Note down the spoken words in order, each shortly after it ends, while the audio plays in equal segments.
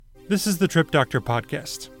This is the Trip Doctor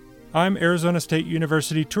podcast. I'm Arizona State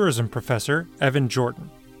University tourism professor Evan Jordan.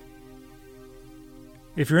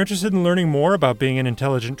 If you're interested in learning more about being an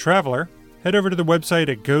intelligent traveler, head over to the website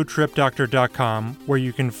at gotripdoctor.com, where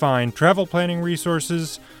you can find travel planning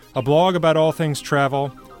resources, a blog about all things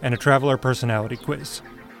travel, and a traveler personality quiz.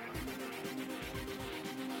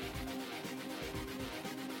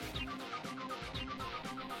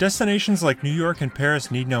 Destinations like New York and Paris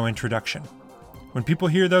need no introduction. When people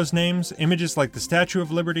hear those names, images like the Statue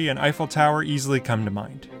of Liberty and Eiffel Tower easily come to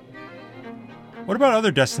mind. What about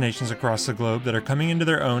other destinations across the globe that are coming into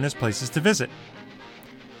their own as places to visit?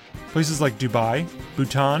 Places like Dubai,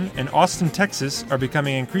 Bhutan, and Austin, Texas are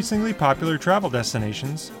becoming increasingly popular travel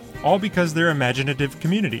destinations, all because they're imaginative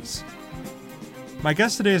communities. My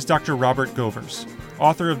guest today is Dr. Robert Govers,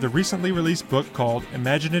 author of the recently released book called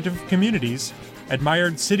Imaginative Communities: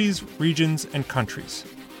 Admired Cities, Regions, and Countries.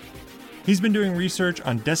 He's been doing research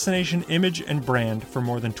on destination image and brand for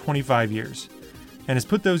more than 25 years, and has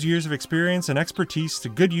put those years of experience and expertise to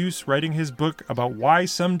good use writing his book about why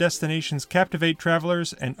some destinations captivate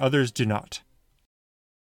travelers and others do not.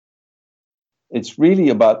 It's really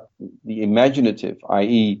about the imaginative,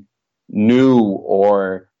 i.e. new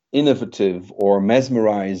or innovative or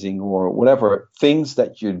mesmerizing or whatever things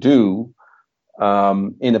that you do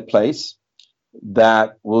in a place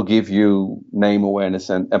that will give you name awareness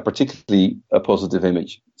and particularly a positive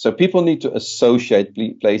image. So people need to associate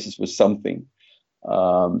places with something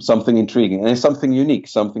intriguing and something unique,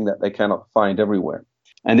 something that they cannot find everywhere.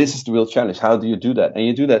 And this is the real challenge. How do you do that? And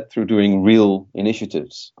you do that through doing real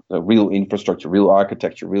initiatives, real infrastructure, real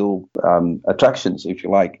architecture, real attractions, if you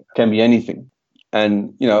like. It can be anything.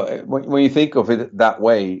 And, you know, when you think of it that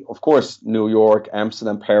way, of course, New York,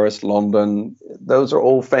 Amsterdam, Paris, London, those are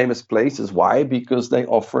all famous places. Why? Because they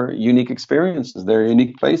offer unique experiences. They're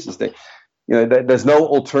unique places. There's no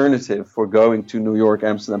alternative for going to New York,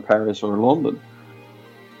 Amsterdam, Paris, or London.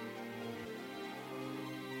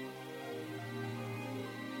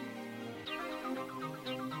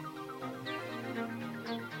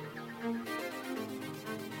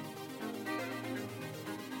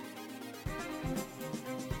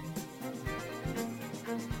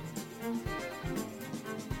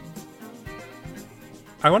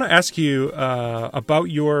 I want to ask you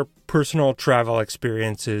about your personal travel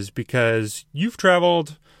experiences, because you've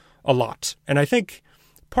traveled a lot. And I think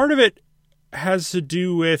part of it has to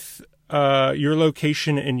do with your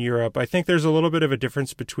location in Europe. I think there's a little bit of a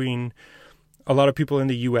difference between a lot of people in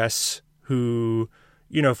the U.S. who,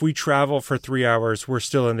 you know, if we travel for 3 hours, we're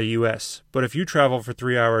still in the U.S. But if you travel for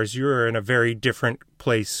 3 hours, you're in a very different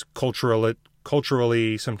place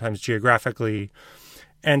culturally, sometimes geographically.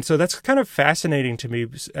 And so that's kind of fascinating to me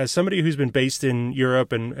as somebody who's been based in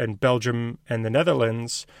Europe and Belgium and the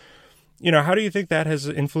Netherlands. You know, how do you think that has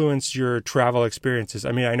influenced your travel experiences?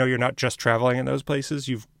 I mean, I know you're not just traveling in those places.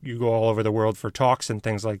 You go all over the world for talks and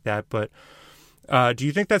things like that. But do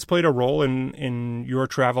you think that's played a role in your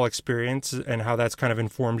travel experience and how that's kind of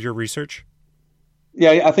informed your research?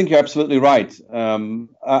 Yeah, I think you're absolutely right.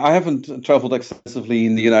 I haven't traveled extensively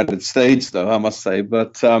in the United States, though, I must say.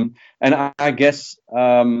 But and I guess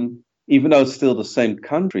even though it's still the same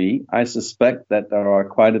country, I suspect that there are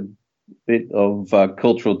quite a bit of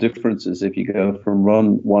cultural differences if you go from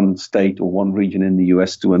one state or one region in the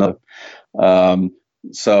U.S. to another.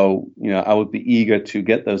 So, you know, I would be eager to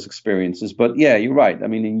get those experiences. But yeah, you're right. I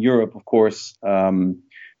mean, in Europe, of course.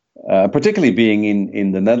 Particularly being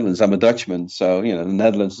in the Netherlands, I'm a Dutchman, so you know the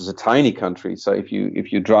Netherlands is a tiny country. So if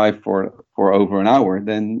you drive for over an hour,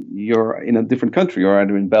 then you're in a different country. You're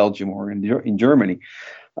either in Belgium or in Germany.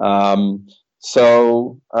 From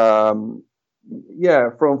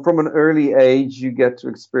an early age, you get to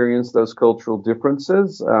experience those cultural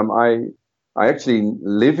differences. I actually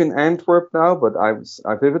live in Antwerp now, but I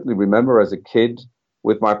vividly remember as a kid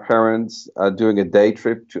with my parents doing a day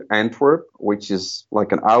trip to Antwerp, which is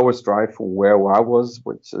like an hour's drive from where I was,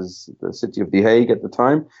 which is the city of The Hague at the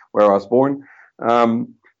time, where I was born.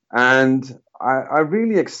 And I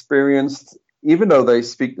really experienced, even though they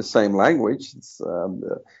speak the same language,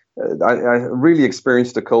 I really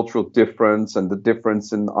experienced the cultural difference and the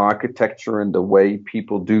difference in architecture and the way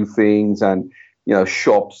people do things and, you know,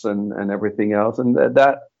 shops and everything else. And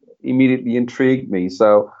that immediately intrigued me.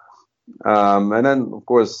 So, and then, of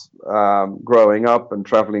course, growing up and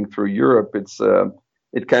traveling through Europe,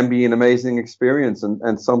 it can be an amazing experience,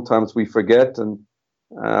 and sometimes we forget. And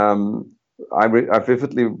I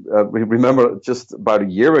vividly remember just about a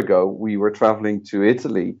year ago we were traveling to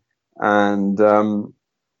Italy, and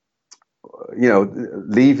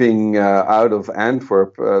leaving out of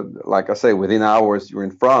Antwerp, like I say, within hours you're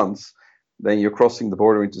in France. then you're crossing the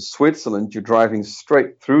border into Switzerland, you're driving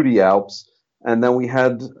straight through the Alps, and then we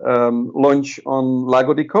had lunch on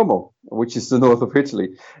Lago di Como, which is the north of Italy.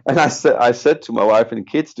 And I said to my wife and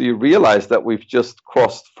kids, do you realize that we've just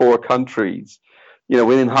crossed 4 countries,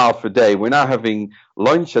 within half a day? We're now having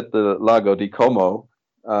lunch at the Lago di Como,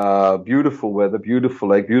 beautiful weather, beautiful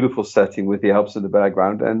lake, beautiful setting with the Alps in the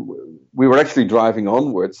background. And we were actually driving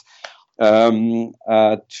onwards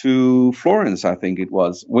to Florence, I think it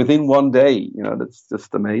was, within one day. That's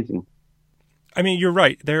just amazing. I mean, you're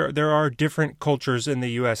right. There are different cultures in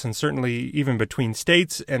the U.S. and certainly even between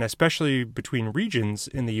states and especially between regions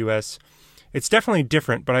in the U.S. It's definitely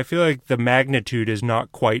different, but I feel like the magnitude is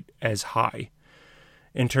not quite as high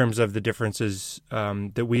in terms of the differences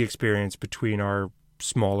that we experience between our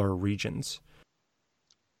smaller regions.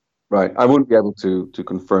 Right. I wouldn't be able to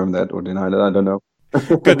confirm that or deny that. I don't know.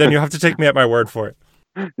 Good. Then you'll have to take me at my word for it.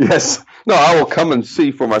 Yes. No, I will come and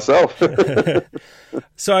see for myself.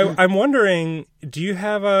 So I'm wondering, do you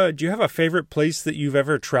have a favorite place that you've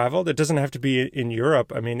ever traveled? It doesn't have to be in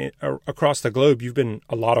Europe. I mean, across the globe, you've been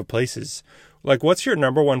a lot of places. Like, what's your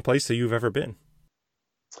number one place that you've ever been?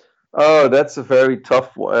 Oh, that's a very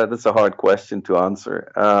tough one. That's a hard question to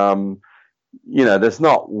answer. There's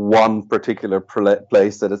not one particular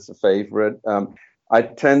place that is a favorite. I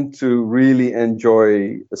tend to really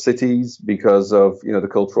enjoy cities because of, the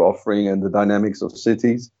cultural offering and the dynamics of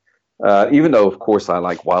cities. Even though, of course, I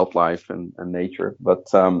like wildlife and nature, but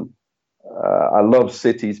I love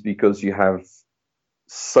cities because you have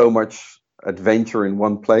so much adventure in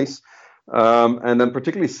one place. And then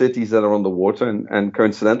particularly cities that are on the water. And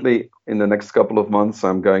coincidentally, in the next couple of months,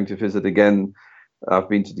 I'm going to visit again. I've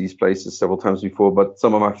been to these places several times before, but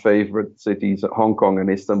some of my favorite cities, Hong Kong and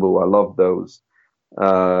Istanbul, I love those.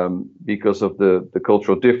 Because of the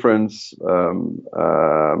cultural difference from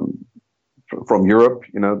Europe.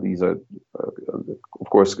 These are, of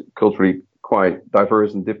course, culturally quite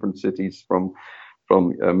diverse and different cities from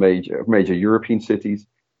major European cities,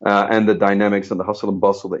 and the dynamics and the hustle and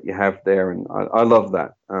bustle that you have there. And I love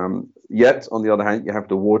that. Yet, on the other hand, you have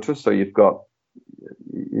the water, so you've got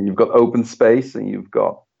open space and you've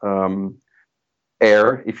got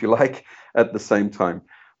air, if you like, at the same time.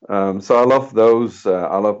 So I love those.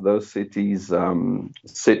 I love those cities.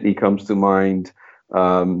 Sydney comes to mind.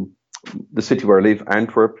 The city where I live,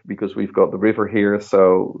 Antwerp, because we've got the river here.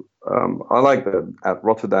 So I like that. At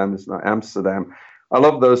Rotterdam is now Amsterdam. I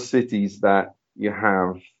love those cities that you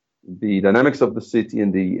have the dynamics of the city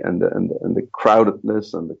and the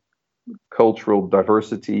crowdedness and the cultural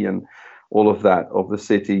diversity and all of that of the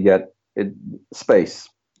city. Yet space.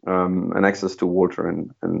 And access to water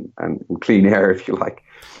and clean air, if you like.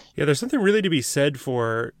 Yeah, there's something really to be said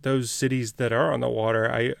for those cities that are on the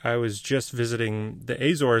water. I was just visiting the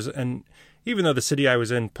Azores, and even though the city I was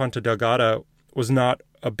in, Ponta Delgada, was not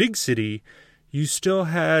a big city, you still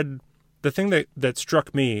had the thing that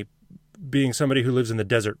struck me, being somebody who lives in the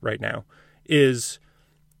desert right now, is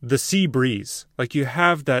the sea breeze. Like, you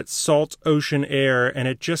have that salt ocean air, and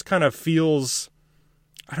it just kind of feels,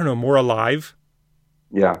 I don't know, more alive.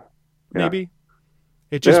 Yeah. Maybe.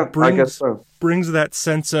 It just brings that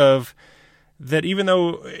sense of that even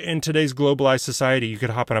though in today's globalized society you could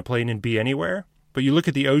hop on a plane and be anywhere, but you look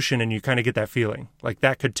at the ocean and you kind of get that feeling. Like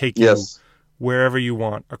that could take you wherever you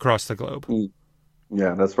want across the globe.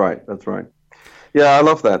 Yeah, that's right. That's right. Yeah, I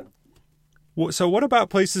love that. So what about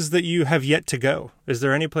places that you have yet to go? Is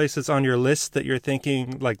there any place that's on your list that you're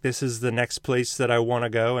thinking, like, this is the next place that I want to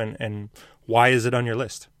go, and why is it on your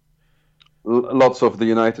list? Lots of the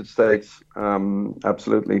United States,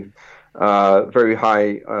 absolutely. Very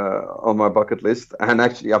high on my bucket list. And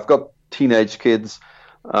actually, I've got teenage kids,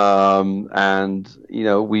 and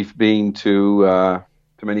we've been to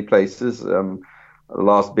many places. The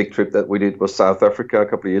last big trip that we did was South Africa a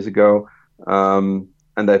couple of years ago, and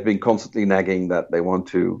they've been constantly nagging that they want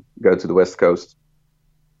to go to the West Coast,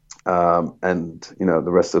 and the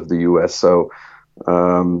rest of the US. So.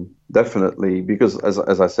 Definitely, because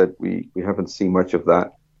as I said, we haven't seen much of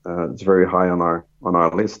that. It's very high on our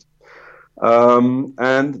list,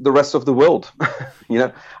 and the rest of the world.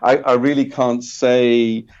 I really can't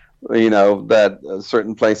say that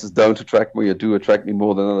certain places don't attract me or do attract me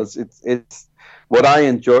more than others. It's what I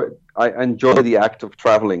enjoy. I enjoy the act of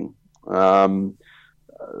traveling. So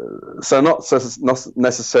not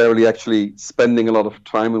necessarily actually spending a lot of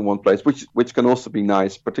time in one place, which can also be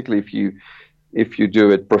nice, particularly if you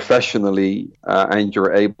do it professionally, and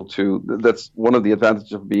you're able to. That's one of the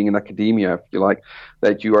advantages of being in academia, if you like,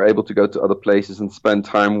 that you are able to go to other places and spend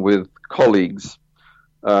time with colleagues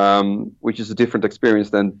which is a different experience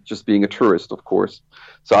than just being a tourist, of course.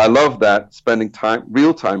 So I love that, spending time,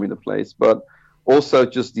 real time in a place, but also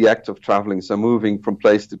just the act of traveling. So moving from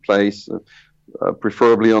place to place,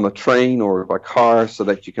 preferably on a train or by car, so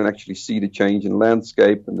that you can actually see the change in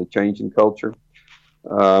landscape and the change in culture.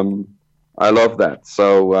 I love that.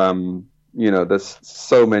 So, there's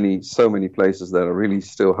so many places that I really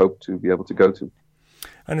still hope to be able to go to.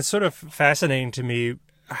 And it's sort of fascinating to me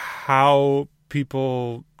how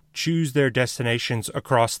people choose their destinations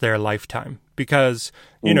across their lifetime, because,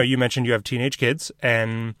 you mentioned you have teenage kids,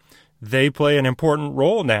 and they play an important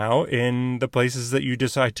role now in the places that you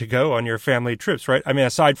decide to go on your family trips, right? I mean,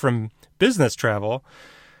 aside from business travel,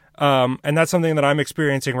 and that's something that I'm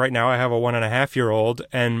experiencing right now. I have a 1.5-year-old,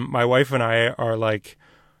 and my wife and I are like,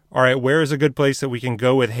 all right, where is a good place that we can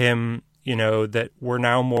go with him? That we're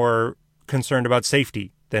now more concerned about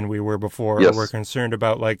safety than we were before. Yes. We're concerned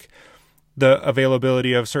about like the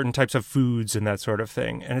availability of certain types of foods and that sort of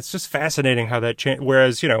thing. And it's just fascinating how that changed.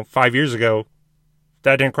 Whereas, 5 years ago,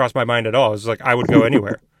 that didn't cross my mind at all. It was like, I would go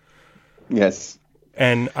anywhere. Yes.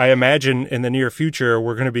 And I imagine in the near future,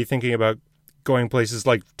 we're going to be thinking about going places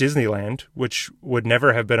like Disneyland, which would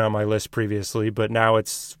never have been on my list previously, but now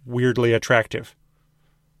it's weirdly attractive.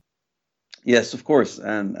 Yes, of course. So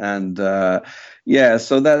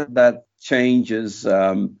that changes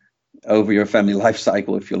over your family life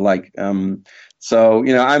cycle, if you like. I'm,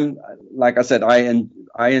 like I said,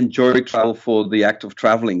 I enjoy travel for the act of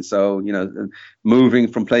traveling. So,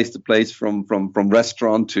 moving from place to place, from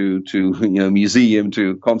restaurant to museum,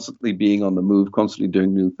 to constantly being on the move, constantly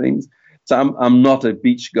doing new things. So I'm not a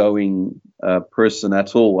beach going person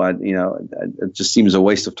at all. It just seems a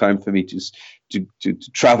waste of time for me to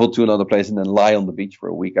travel to another place and then lie on the beach for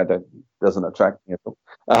a week. Doesn't attract me at all.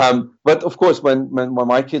 But of course, when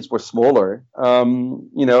my kids were smaller,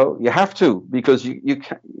 you have to, because you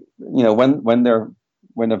can, when they're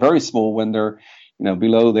very small, when they're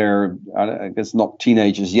below their, I guess not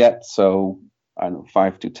teenagers yet, so I don't know,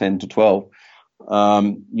 5 to 10 to 12.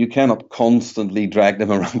 You cannot constantly drag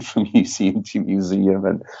them around from museum to museum,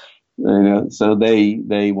 and so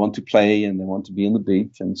they want to play and they want to be on the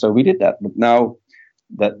beach, and so we did that. But now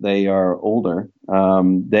that they are older,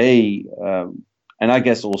 and I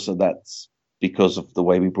guess also that's because of the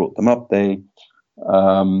way we brought them up. They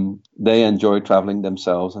enjoy traveling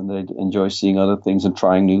themselves, and they enjoy seeing other things and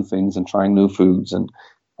trying new things and trying new foods and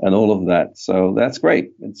all of that. So that's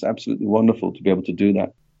great. It's absolutely wonderful to be able to do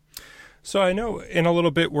that. So I know in a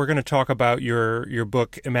little bit we're going to talk about your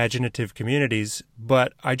book, Imaginative Communities,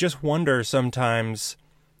 but I just wonder sometimes,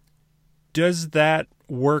 does that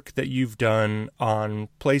work that you've done on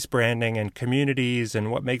place branding and communities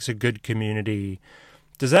and what makes a good community,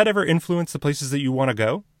 does that ever influence the places that you want to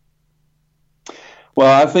go?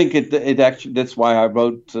 Well, I think it actually, that's why I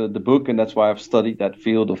wrote the book, and that's why I've studied that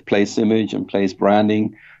field of place image and place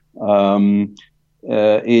branding.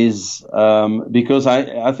 Because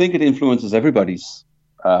I think it influences everybody's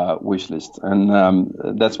wish list, and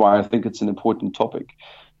that's why I think it's an important topic.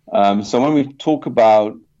 So when we talk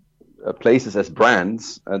about places as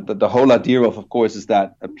brands, the whole idea of course, is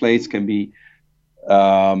that a place can be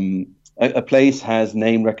a place has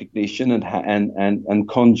name recognition and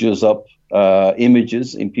conjures up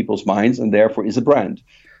images in people's minds, and therefore is a brand.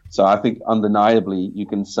 So I think undeniably you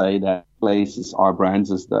can say that places are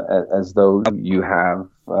brands as though you have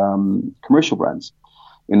commercial brands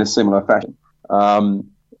in a similar fashion.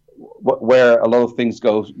 Where a lot of things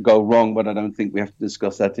go wrong, but I don't think we have to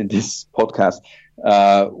discuss that in this podcast.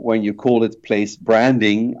 When you call it place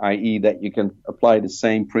branding, i.e., that you can apply the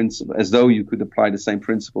same principle, as though you could apply the same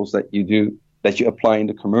principles that you apply in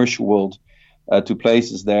the commercial world to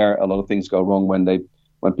places, there a lot of things go wrong when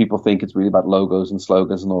people think it's really about logos and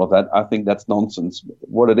slogans and all of that. I think that's nonsense.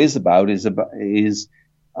 What it is about is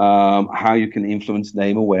how you can influence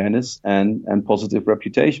name awareness and positive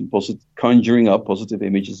reputation, conjuring up positive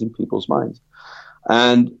images in people's minds.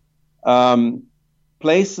 And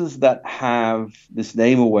places that have this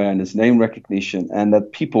name awareness, name recognition, and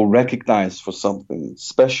that people recognize for something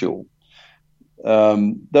special,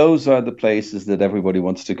 those are the places that everybody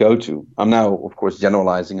wants to go to. I'm now, of course,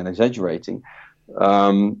 generalizing and exaggerating,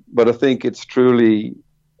 but I think it's truly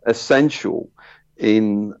essential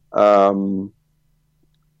in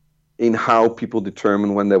how people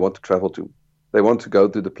determine when they want to travel to. They want to go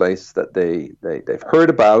to the place that they've heard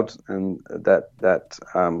about and that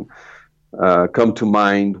come to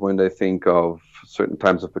mind when they think of certain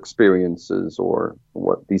types of experiences or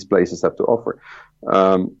what these places have to offer.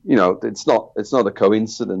 It's not a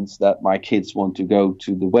coincidence that my kids want to go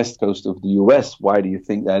to the west coast of the US. Why do you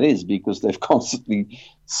think that is? Because they've constantly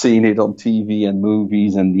seen it on TV and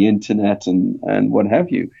movies and the internet and what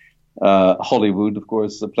have you. Hollywood, of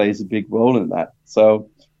course, plays a big role in that. So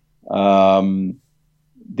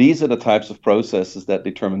these are the types of processes that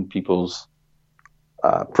determine people's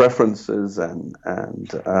preferences and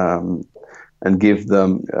give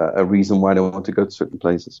them a reason why they want to go to certain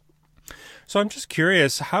places. So I'm just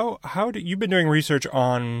curious, how you've been doing research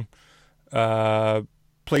on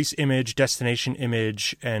place image, destination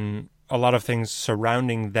image, and a lot of things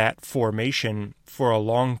surrounding that formation for a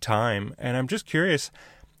long time. And I'm just curious,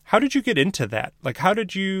 how did you get into that? Like,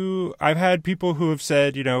 I've had people who have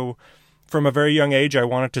said, from a very young age, I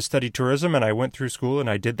wanted to study tourism, and I went through school and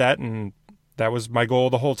I did that, and that was my goal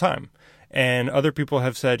the whole time. And other people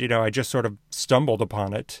have said, I just sort of stumbled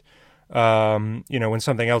upon it, when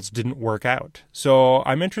something else didn't work out. So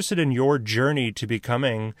I'm interested in your journey to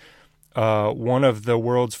becoming one of the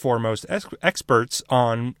world's foremost experts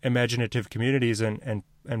on imaginative communities and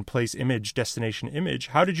place image, destination image.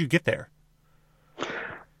 How did you get there?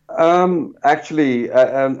 Actually,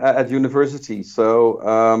 at university. So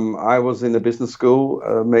I was in a business school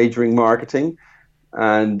majoring marketing,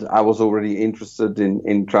 and I was already interested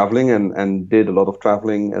in traveling and did a lot of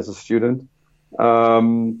traveling as a student.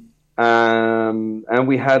 And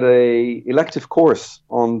we had a elective course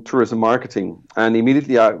on tourism marketing, and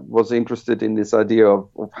immediately I was interested in this idea of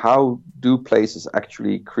how do places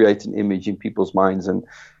actually create an image in people's minds, and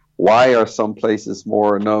why are some places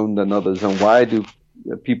more known than others, and why do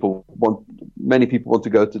many people want to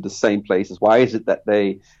go to the same places? Why is it that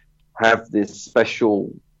they have this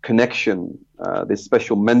special connection, this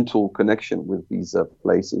special mental connection with these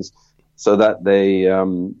places, so that they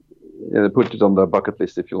put it on their bucket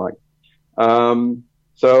list, if you like.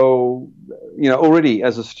 Already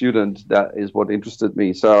as a student, that is what interested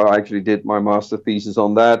me. So I actually did my master thesis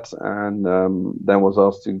on that, and then was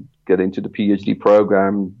asked to get into the PhD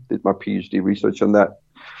program, did my PhD research on that.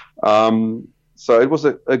 So it was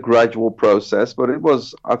a gradual process, but it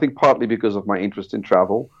was, I think, partly because of my interest in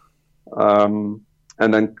travel, and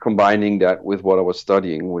then combining that with what I was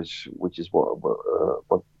studying, which is what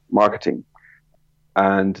marketing.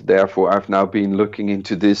 And therefore, I've now been looking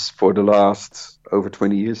into this for the last over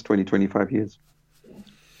 25 years.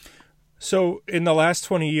 So in the last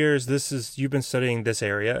 20 years, you've been studying this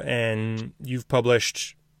area, and you've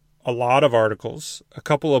published a lot of articles, a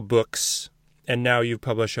couple of books, and now you've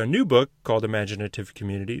published a new book called Imaginative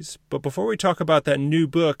Communities. But before we talk about that new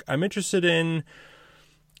book, I'm interested in,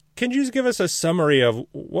 can you just give us a summary of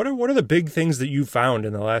what are the big things that you found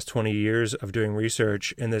in the last 20 years of doing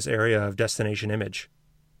research in this area of destination image?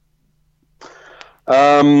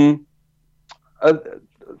 Well,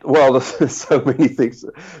 there's so many things.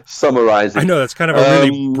 Summarizing. I know that's kind of a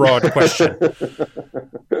really broad question.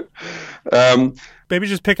 Maybe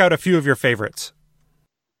just pick out a few of your favorites.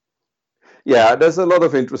 Yeah, there's a lot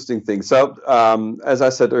of interesting things. So, as I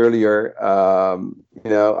said earlier,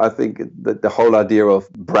 I think that the whole idea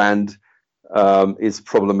of brand is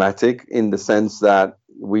problematic in the sense that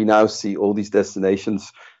we now see all these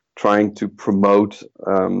destinations trying to promote.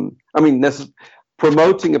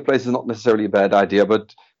 Promoting a place is not necessarily a bad idea,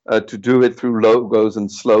 but to do it through logos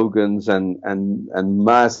and slogans and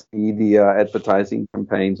mass media advertising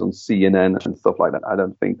campaigns on CNN and stuff like that, I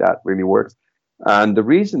don't think that really works. And the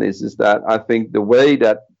reason is that I think the way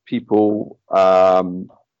that people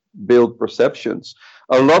build perceptions,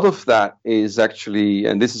 a lot of that is actually,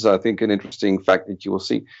 and this is, I think, an interesting fact that you will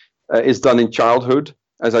see, is done in childhood.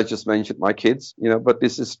 As I just mentioned, my kids, but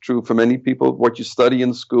this is true for many people. What you study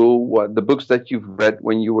in school, the books that you've read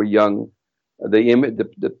when you were young, the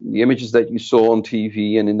images that you saw on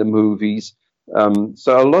TV and in the movies.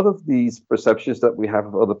 So a lot of these perceptions that we have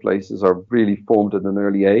of other places are really formed at an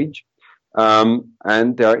early age.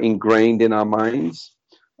 And they're ingrained in our minds.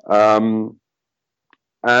 And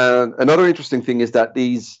another interesting thing is that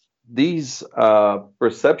these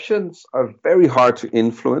perceptions are very hard to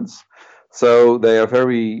influence. So they are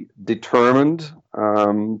very determined.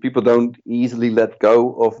 People don't easily let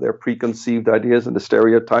go of their preconceived ideas and the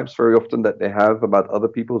stereotypes very often that they have about other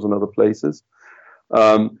peoples and other places.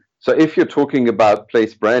 So if you're talking about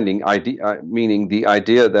place branding, meaning the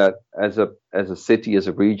idea that as a city, as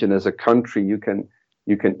a region, as a country, you can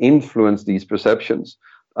influence these perceptions,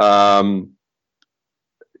 you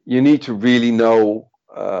need to really know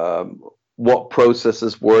what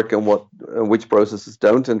processes work and which processes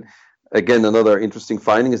don't. And again, another interesting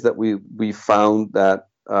finding is that we found that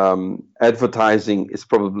advertising is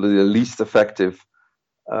probably the least effective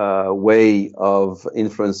way of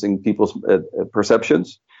influencing people's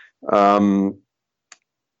perceptions.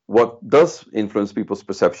 What does influence people's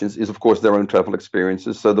perceptions is, of course, their own travel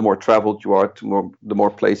experiences. So the more traveled you are, the more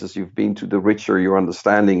places you've been to, the richer your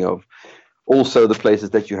understanding of also the places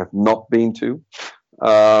that you have not been to.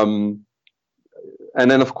 And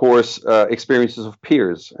then, of course, experiences of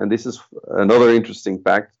peers. And this is another interesting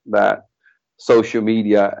fact, that social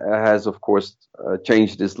media has, of course,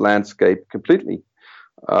 changed this landscape completely,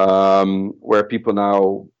 where people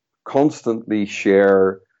now constantly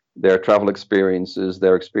share their travel experiences,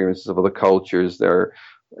 their experiences of other cultures, their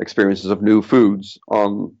experiences of new foods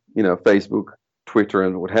on, Facebook, Twitter,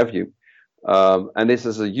 and what have you. And this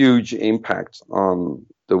has a huge impact on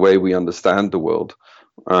the way we understand the world,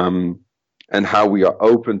 and how we are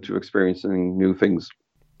open to experiencing new things.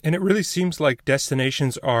 And it really seems like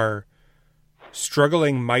destinations are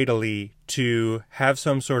struggling mightily to have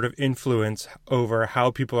some sort of influence over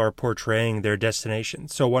how people are portraying their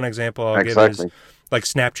destinations. So one example I'll give is like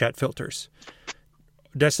Snapchat filters.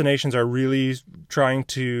 Destinations are really trying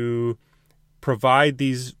to provide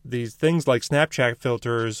these things like Snapchat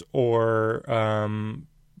filters, or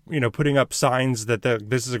putting up signs that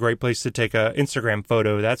this is a great place to take a Instagram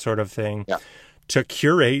photo, that sort of thing, to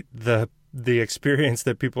curate the experience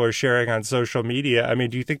that people are sharing on social media. I mean,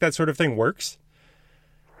 do you think that sort of thing works?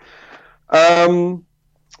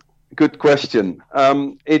 Good question.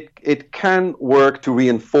 It can work to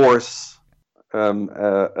reinforce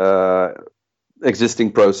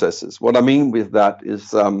existing processes. What I mean with that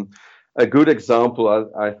is a good example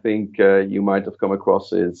I think you might have come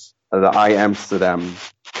across is the I Amsterdam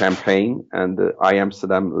campaign and the I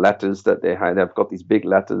Amsterdam letters that they had. They've got these big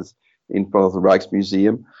letters in front of the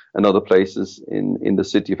Rijksmuseum and other places in the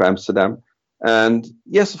city of Amsterdam. And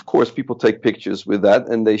yes, of course, people take pictures with that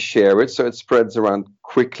and they share it, so it spreads around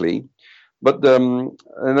quickly. But and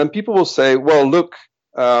then people will say, well, look,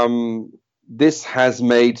 this has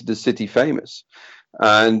made the city famous.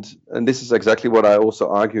 And this is exactly what I also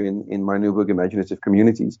argue in my new book, Imaginative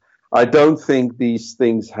Communities. I don't think these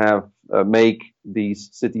things have make these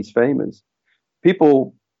cities famous.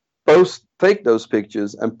 People take those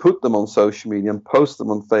pictures and put them on social media and post them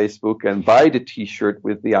on Facebook and buy the T-shirt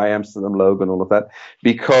with the I Amsterdam logo and all of that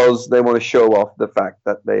because they want to show off the fact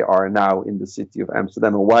that they are now in the city of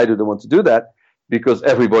Amsterdam. And why do they want to do that? Because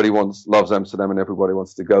everybody loves Amsterdam and everybody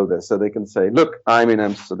wants to go there. So they can say, look, I'm in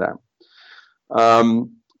Amsterdam.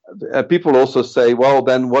 People also say, well,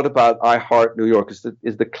 then what about I Heart New York? Is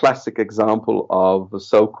the classic example of a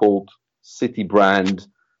so-called city brand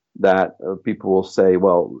that people will say,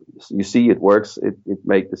 well, you see, it works. It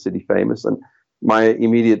made the city famous. And my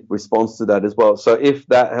immediate response to that is, well, so if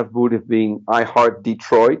that would have been I Heart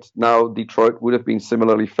Detroit, now Detroit would have been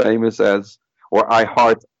similarly famous as, or I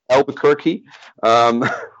Heart Albuquerque,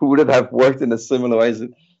 who would have worked in a similar way.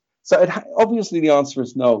 So obviously the answer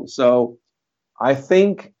is no. So I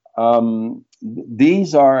think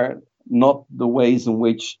these are not the ways in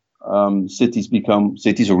which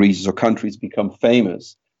cities or regions or countries become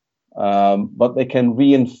famous, but they can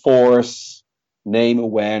reinforce name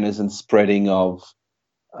awareness and spreading of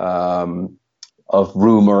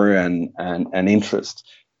rumor and interest.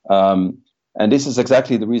 And this is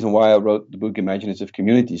exactly the reason why I wrote the book Imaginative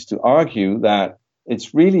Communities, to argue that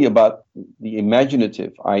it's really about the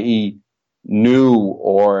imaginative, i.e. new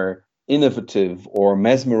or innovative or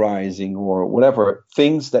mesmerizing or whatever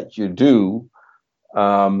things that you do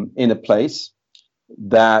in a place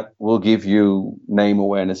that will give you name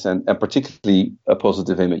awareness and particularly a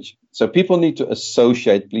positive image. So people need to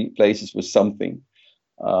associate places with something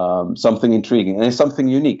intriguing and something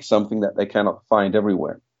unique, something that they cannot find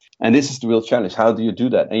everywhere. And this is the real challenge. How do you do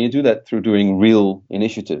that? And you do that through doing real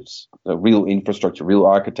initiatives, real infrastructure, real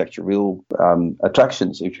architecture, real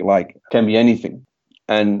attractions, if you like. It can be anything.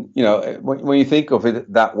 And, when you think of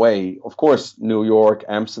it that way, of course, New York,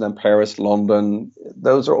 Amsterdam, Paris, London,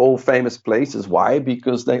 those are all famous places. Why?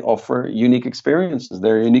 Because they offer unique experiences.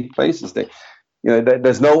 They're unique places.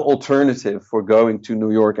 There's no alternative for going to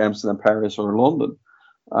New York, Amsterdam, Paris, or London.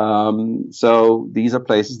 So these are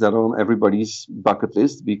places that are on everybody's bucket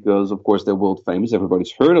list because, of course, they're world famous.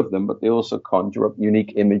 Everybody's heard of them, but they also conjure up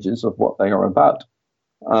unique images of what they are about.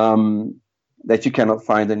 That you cannot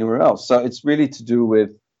find anywhere else. So it's really to do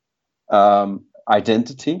with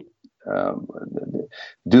identity. A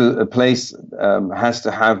place has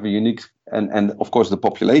to have a unique, and of course the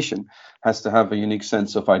population has to have a unique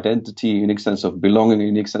sense of identity, a unique sense of belonging, a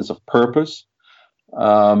unique sense of purpose.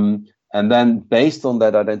 And then based on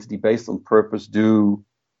that identity, based on purpose, do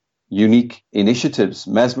unique initiatives,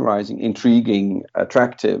 mesmerizing, intriguing,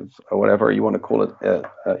 attractive, or whatever you want to call it,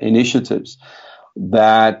 initiatives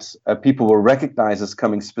that people will recognize as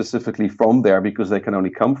coming specifically from there because they can only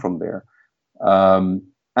come from there.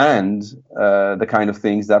 And the kind of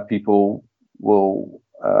things that people will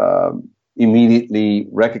immediately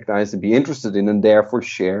recognize and be interested in and therefore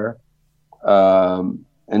share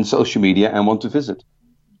in social media and want to visit.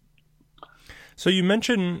 So you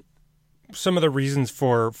mentioned some of the reasons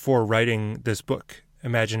for writing this book,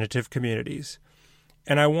 Imaginative Communities.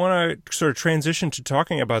 And I want to sort of transition to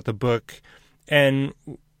talking about the book. And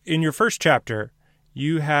in your first chapter,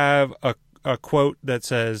 you have a quote that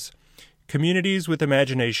says, "Communities with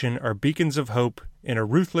imagination are beacons of hope in a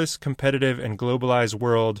ruthless, competitive, and globalized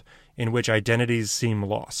world in which identities seem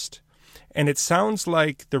lost." And it sounds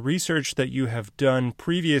like the research that you have done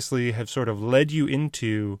previously have sort of led you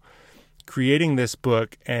into creating this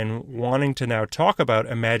book and wanting to now talk about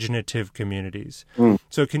imaginative communities.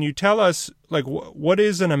 So can you tell us, like, what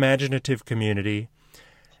is an imaginative community?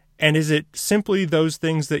 And is it simply those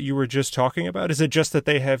things that you were just talking about? Is it just that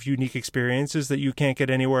they have unique experiences that you can't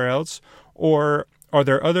get anywhere else? Or are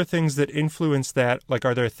there other things that influence that? Like,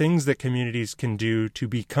 are there things that communities can do to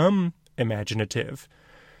become imaginative?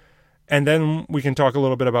 And then we can talk a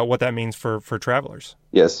little bit about what that means for travelers.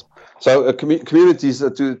 Yes. So communities,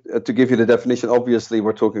 to give you the definition, obviously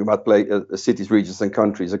we're talking about cities, regions, and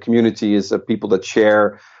countries. A community is people that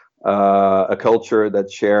share a culture,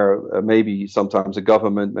 that share maybe sometimes a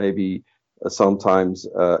government, maybe sometimes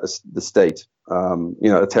the state,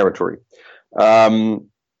 a territory.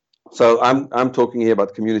 So I'm talking here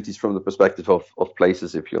about communities from the perspective of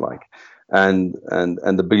places, if you like, and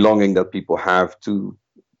the belonging that people have to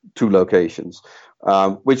locations,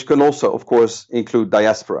 which can also, of course, include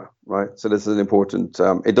diaspora, right? So this is an important.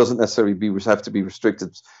 It doesn't necessarily have to be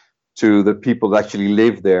restricted to the people that actually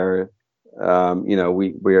live there. We're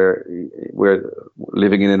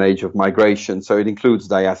living in an age of migration, so it includes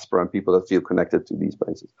diaspora and people that feel connected to these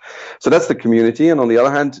places. So that's the community. And on the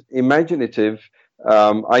other hand, imaginative.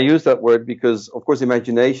 I use that word because, of course,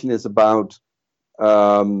 imagination is about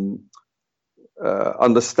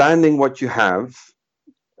understanding what you have.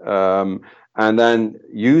 And then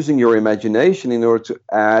using your imagination in order to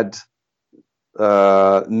add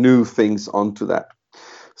new things onto that.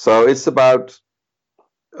 So it's about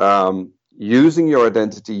using your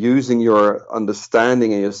identity, using your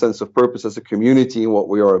understanding and your sense of purpose as a community and what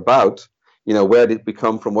we are about. Where did we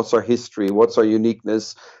come from? What's our history? What's our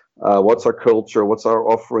uniqueness? What's our culture? What's our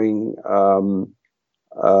offering?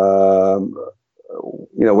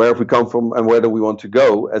 Where have we come from and where do we want to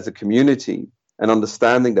go as a community? And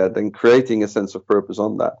understanding that and creating a sense of purpose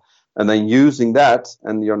on that. And then using that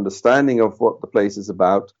and your understanding of what the place is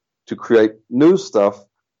about to create new stuff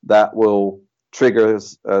that will trigger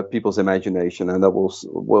people's imagination and that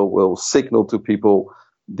will signal to people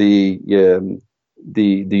the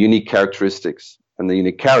unique characteristics and the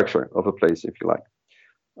unique character of a place, if you like.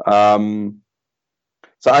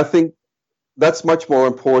 So I think that's much more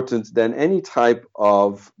important than any type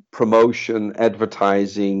of promotion,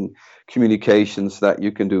 advertising, communications that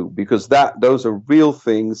you can do, because those are real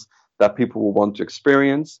things that people will want to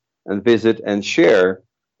experience and visit and share,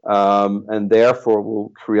 and therefore will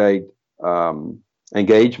create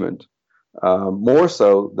engagement more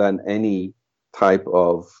so than any type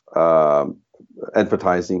of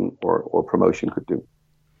advertising or promotion could do.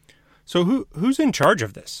 So who's in charge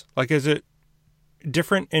of this? Like, is it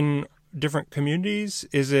different in different communities?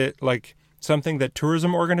 Is it like something that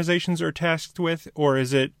tourism organizations are tasked with, or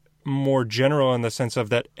is it more general in the sense of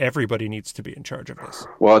that everybody needs to be in charge of this?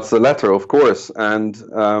 Well, it's the latter, of course, and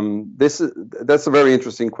that's a very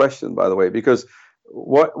interesting question, by the way, because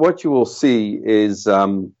what you will see is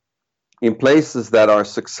in places that are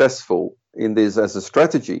successful in this as a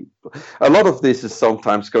strategy, a lot of this is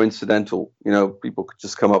sometimes coincidental. People could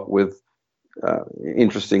just come up with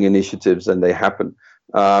interesting initiatives and they happen.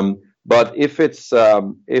 But if it's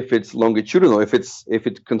longitudinal, if it's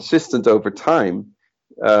consistent over time,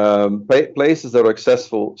 places that are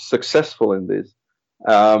successful in this,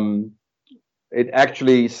 it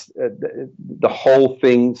actually the whole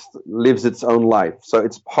thing lives its own life. So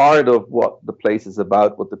it's part of what the place is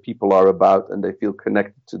about, what the people are about, and they feel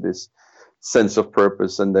connected to this sense of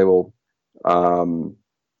purpose, and they will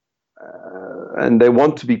and they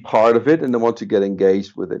want to be part of it, and they want to get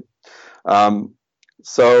engaged with it.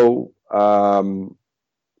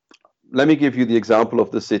 Let me give you the example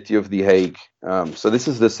of the city of The Hague. So this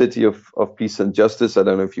is the city of peace and justice. I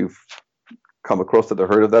don't know if you've come across it or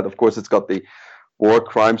heard of that. Of course, it's got the War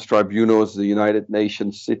Crimes Tribunal, the United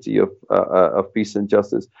Nations city of peace and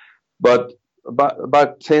justice. But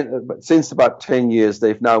since about 10 years,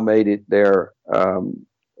 they've now made it their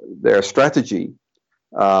strategy.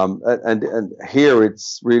 And here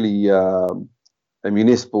it's really a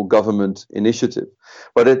municipal government initiative.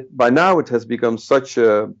 But by now it has become such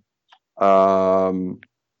a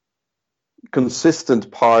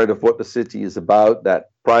consistent part of what the city is about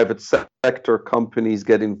that private sector companies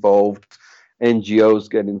get involved, NGOs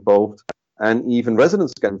get involved, and even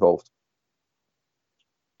residents get involved.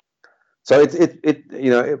 So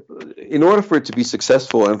in order for it to be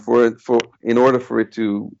successful and in order for it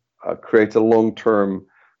to create a long-term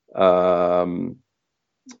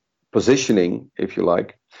positioning, if you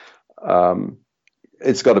like,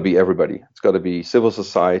 it's got to be everybody. It's got to be civil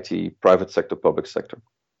society, private sector, public sector.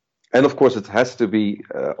 And of course, it has to be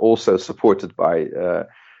also supported by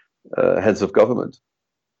heads of government.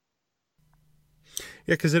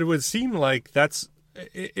 Yeah, because it would seem like that's,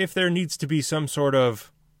 if there needs to be some sort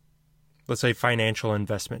of, let's say, financial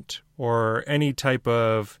investment or any type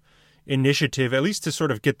of initiative, at least to sort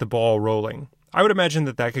of get the ball rolling, I would imagine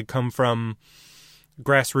that could come from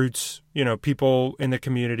grassroots, people in the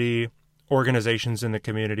community, organizations in the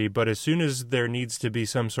community. But as soon as there needs to be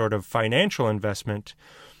some sort of financial investment,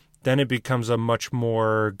 then it becomes a much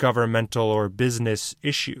more governmental or business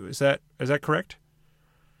issue. Is that correct?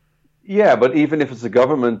 Yeah, but even if it's a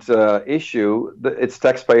government issue, it's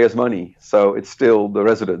taxpayers' money, so it's still the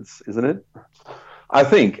residents, isn't it? I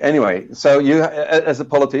think, anyway. So you, as a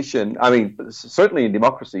politician, I mean, certainly in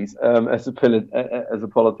democracies, as a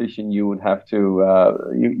politician, you would have to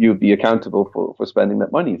you'd be accountable for spending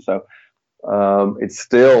that money. So it's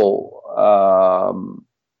still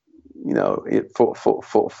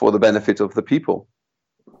for the benefit of the people.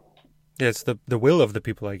 Yeah, it's the will of the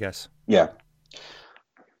people, I guess. Yeah.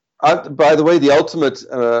 By the way, the ultimate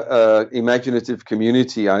imaginative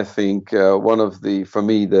community, I think, one of for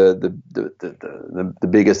me, the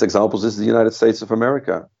biggest examples is the United States of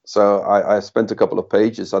America. So I spent a couple of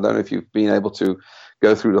pages. I don't know if you've been able to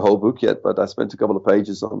go through the whole book yet, but I spent a couple of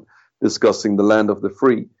pages on discussing the land of the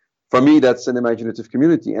free. For me, that's an imaginative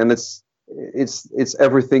community, and it's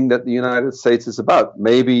everything that the United States is about.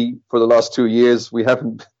 Maybe for the last 2 years we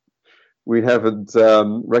haven't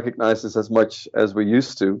recognized this as much as we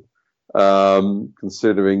used to,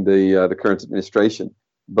 considering the current administration.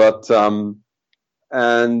 But the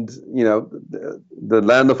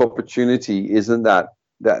land of opportunity isn't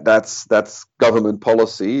that's government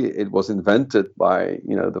policy. It was invented by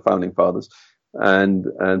the founding fathers and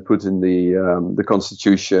put in the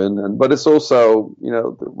Constitution, but it's also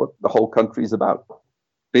what the whole country is about,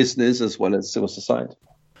 business as well as civil society.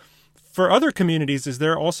 For other communities, is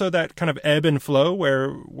there also that kind of ebb and flow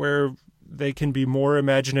where they can be more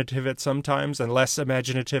imaginative at some times and less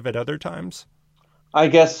imaginative at other times? I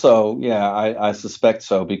guess so. Yeah, I suspect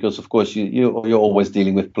so, because of course you're always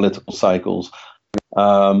dealing with political cycles.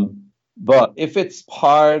 But if it's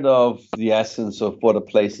part of the essence of what a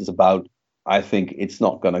place is about, I think it's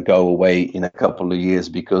not going to go away in a couple of years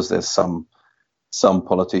because there's some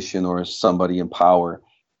politician or somebody in power.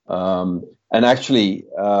 And actually,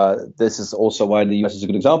 this is also why the US is a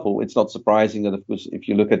good example. It's not surprising that, of course, if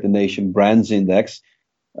you look at the Nation Brands Index,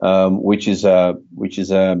 which is a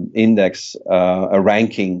index, a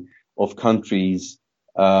ranking of countries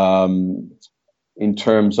in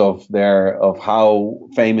terms of how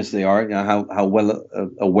famous they are, how well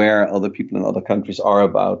aware other people in other countries are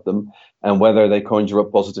about them, and whether they conjure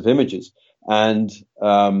up positive images. And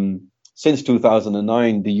since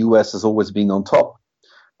 2009, the US has always been on top.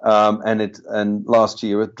 And last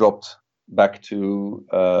year it dropped back to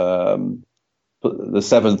the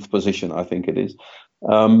 7th position, I think it is.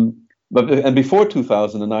 But before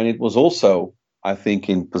 2009, it was also, I think,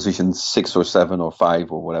 in position 6 or 7 or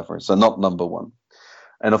 5 or whatever. So not number one.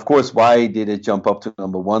 And of course, why did it jump up to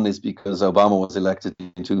number one is because Obama was elected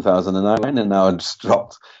in 2009, and now it's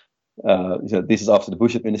dropped. This is after the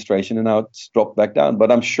Bush administration, and now it's dropped back down.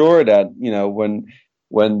 But I'm sure that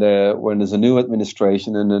when there's a new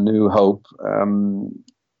administration and a new hope,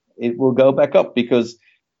 it will go back up, because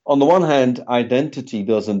on the one hand, identity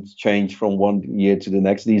doesn't change from one year to the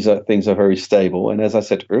next. These things are very stable. And as I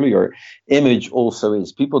said earlier, image also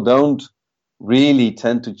is. People don't really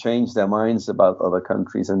tend to change their minds about other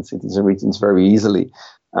countries and cities and regions very easily.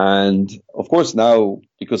 And of course now,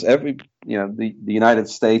 because the United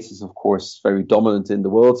States is of course very dominant in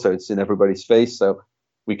the world, so it's in everybody's face. So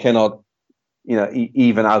we cannot,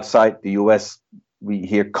 even outside the US, we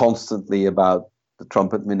hear constantly about the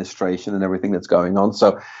Trump administration and everything that's going on.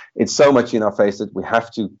 So it's so much in our face that we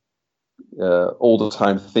have to all the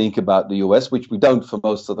time think about the US, which we don't for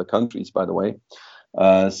most other countries, by the way.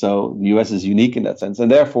 So the US is unique in that sense, and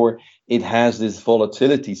therefore it has this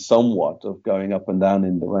volatility somewhat of going up and down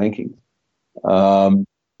in the rankings.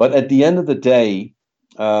 But at the end of the day,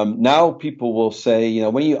 now people will say,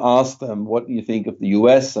 when you ask them, what do you think of the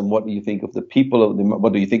US and what do you think of the people,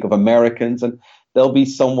 what do you think of Americans? And they'll be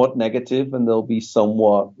somewhat negative and they'll be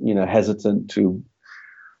somewhat, hesitant to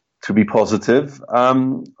be positive.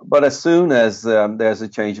 But as soon as there's a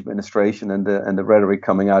change of administration and the rhetoric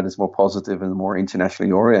coming out is more positive and more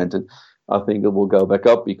internationally oriented, I think it will go back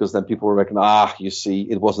up, because then people will reckon, you see,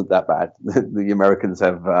 it wasn't that bad. The Americans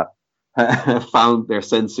have found their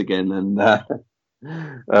sense again, and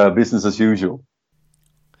business as usual.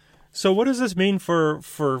 So what does this mean for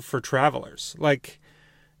travelers? Like,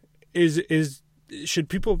 should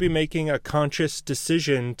people be making a conscious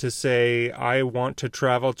decision to say, I want to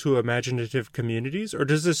travel to imaginative communities, or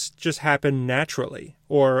does this just happen naturally?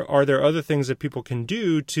 Or are there other things that people can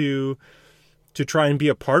do to try and be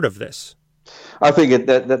a part of this? I think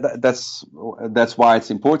that's why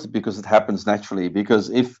it's important, because it happens naturally. Because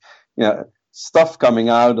if stuff coming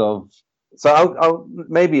out of, so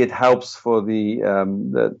maybe it helps for the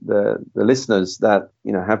listeners that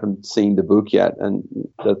haven't seen the book yet and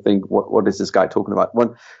that think, what is this guy talking about?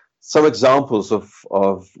 Some examples of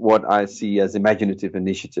what I see as imaginative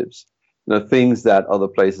initiatives, things that other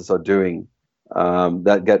places are doing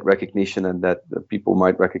that get recognition and that people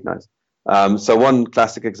might recognize. So one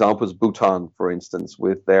classic example is Bhutan, for instance,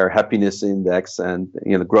 with their happiness index and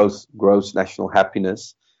gross national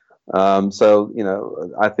happiness. So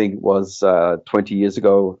I think it was 20 years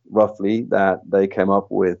ago, roughly, that they came up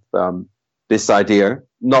with this idea,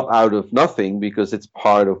 not out of nothing, because it's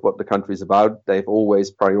part of what the country is about. They've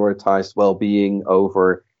always prioritized well-being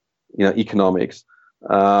over, economics.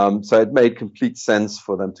 So it made complete sense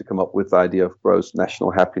for them to come up with the idea of gross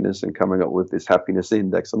national happiness and coming up with this happiness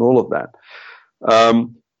index and all of that.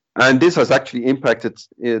 And this has actually impacted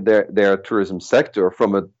their tourism sector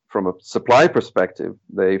from a supply perspective.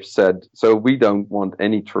 They've said, so we don't want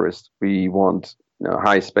any tourists. We want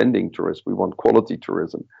high spending tourists. We want quality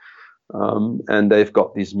tourism. And they've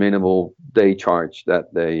got this minimal day charge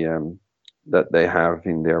that they have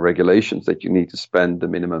in their regulations, that you need to spend the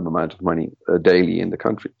minimum amount of money daily in the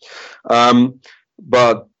country.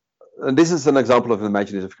 But this is an example of an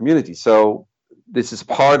imaginative community. So this is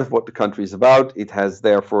part of what the country is about. It has,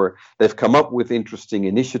 therefore, they've come up with interesting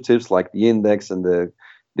initiatives like the index and the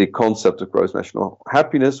concept of gross national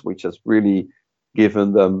happiness, which has really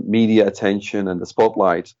given them media attention and the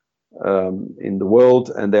spotlight in the world,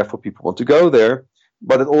 and therefore people want to go there.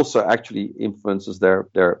 But it also actually influences their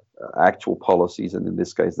actual policies, and in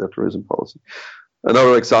this case, their tourism policy.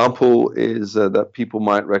 Another example is that people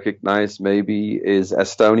might recognize maybe is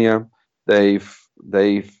Estonia. They've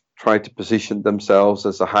tried to position themselves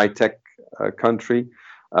as a high-tech country.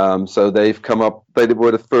 So they've come up, they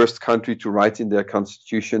were the first country to write in their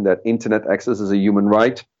constitution that internet access is a human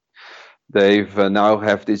right. They've now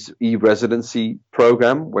have this e-residency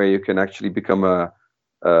program where you can actually become an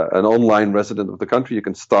online resident of the country. You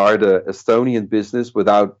can start an Estonian business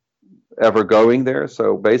without ever going there.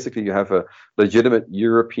 So basically you have a legitimate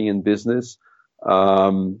European business,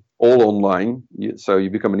 all online. So you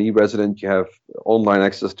become an e-resident, you have online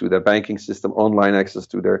access to their banking system, online access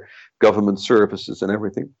to their government services and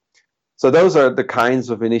everything. So those are the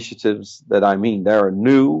kinds of initiatives that I mean. They are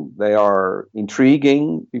new, they are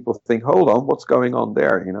intriguing. People think, hold on, what's going on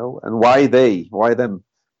there, and why them?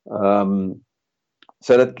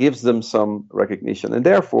 So that gives them some recognition, and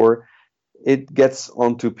therefore it gets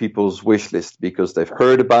onto people's wish list because they've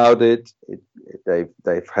heard about it.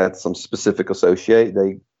 They've had some specific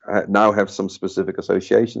They now have some specific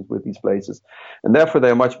associations with these places, and therefore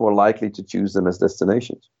they are much more likely to choose them as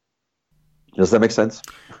destinations. Does that make sense?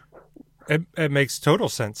 It makes total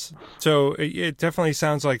sense. So it definitely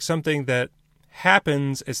sounds like something that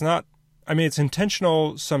happens. It's not, it's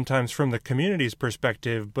intentional sometimes from the community's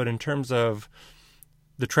perspective, but in terms of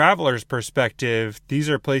the traveler's perspective, these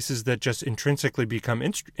are places that just intrinsically become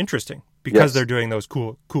interesting because they're doing those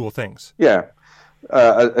cool things. Yeah.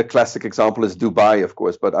 A classic example is Dubai, of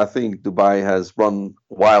course, but I think Dubai has run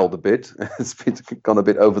wild a bit. It's gone a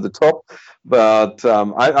bit over the top. But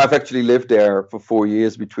I've actually lived there for 4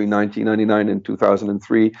 years between 1999 and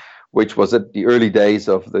 2003, which was at the early days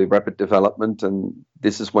of the rapid development. And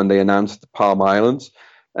this is when they announced the Palm Islands.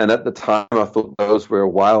 And at the time, I thought those were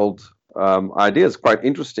wild ideas, quite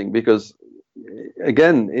interesting, because,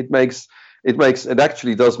 again, it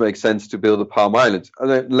actually does make sense to build a Palm Island.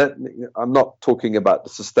 I'm not talking about the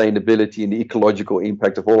sustainability and the ecological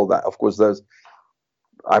impact of all of that. Of course,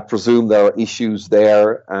 I presume there are issues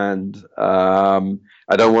there, and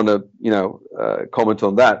I don't want to comment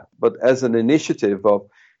on that. But as an initiative of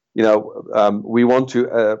we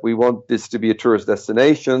want this to be a tourist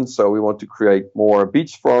destination, so we want to create more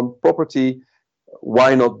beachfront property.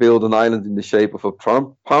 Why not build an island in the shape of a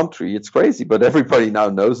palm tree? It's crazy, but everybody now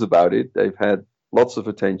knows about it. They've had lots of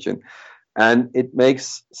attention, and it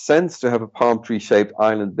makes sense to have a palm tree shaped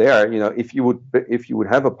island there. If you would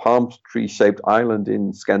have a palm tree shaped island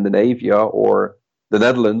in Scandinavia or the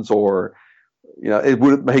Netherlands, or it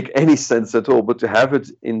wouldn't make any sense at all. But to have it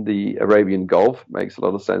in the Arabian Gulf makes a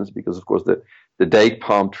lot of sense, because of course the date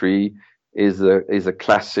palm tree is a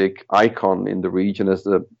classic icon in the region, as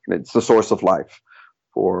it's the source of life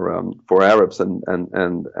for Arabs and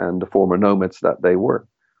the former nomads that they were.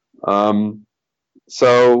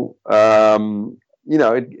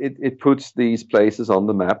 It puts these places on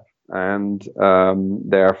the map, and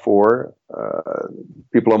therefore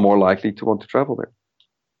people are more likely to want to travel there.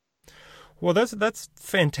 Well, that's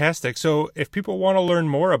fantastic. So if people want to learn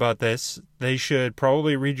more about this, they should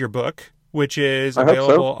probably read your book, which is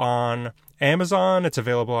available on Amazon. It's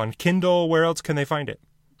available on Kindle. Where else can they find it?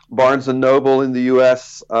 Barnes and Noble in the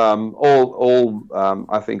U.S. I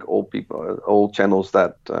think all channels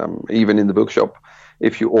that even in the bookshop,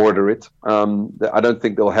 if you order it. I don't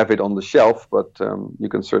think they'll have it on the shelf, but you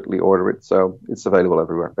can certainly order it. So it's available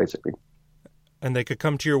everywhere, basically. And they could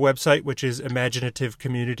come to your website, which is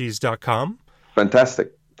imaginativecommunities.com.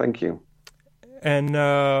 Fantastic. Thank you. And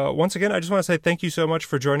once again, I just want to say thank you so much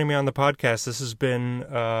for joining me on the podcast. This has been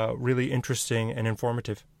really interesting and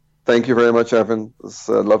informative. Thank you very much, Evan. It's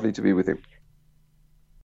lovely to be with you.